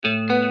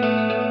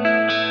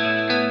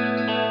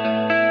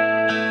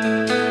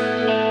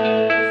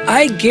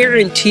I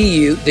guarantee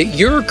you that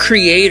your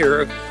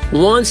Creator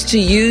wants to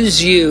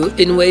use you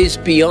in ways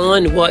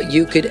beyond what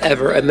you could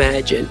ever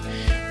imagine.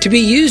 To be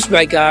used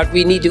by God,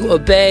 we need to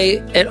obey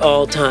at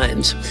all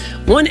times.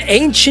 One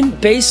ancient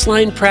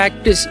baseline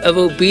practice of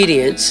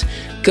obedience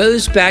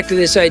goes back to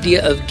this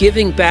idea of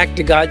giving back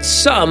to God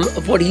some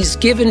of what He's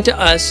given to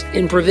us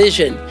in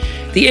provision.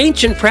 The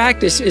ancient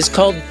practice is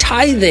called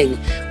tithing,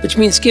 which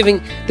means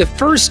giving the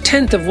first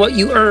tenth of what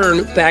you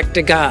earn back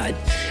to God.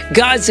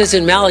 God says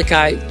in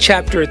Malachi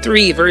chapter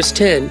 3, verse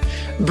 10,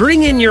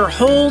 "Bring in your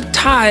whole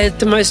tithe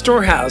to my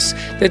storehouse,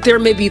 that there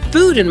may be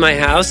food in my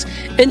house,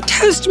 and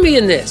test me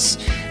in this.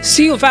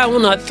 See if I will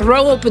not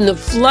throw open the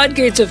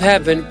floodgates of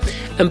heaven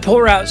and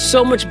pour out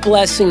so much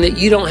blessing that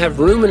you don't have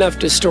room enough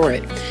to store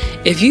it."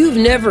 If you've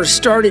never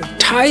started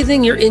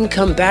tithing your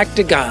income back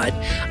to God,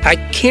 I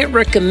can't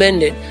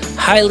recommend it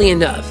highly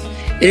enough.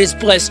 It has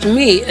blessed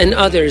me and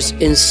others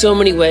in so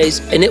many ways,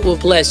 and it will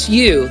bless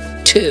you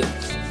too.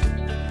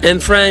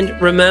 And friend,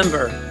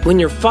 remember, when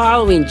you're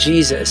following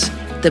Jesus,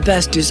 the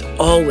best is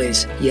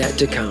always yet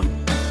to come.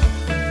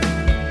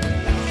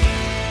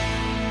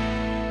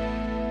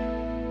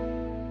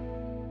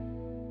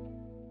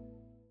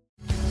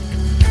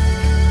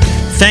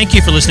 Thank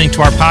you for listening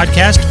to our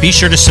podcast. Be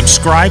sure to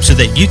subscribe so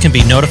that you can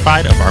be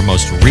notified of our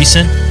most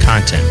recent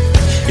content.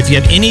 If you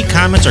have any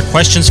comments or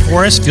questions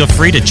for us, feel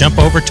free to jump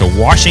over to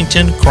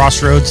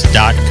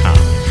WashingtonCrossroads.com.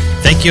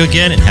 Thank you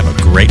again and have a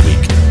great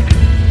week.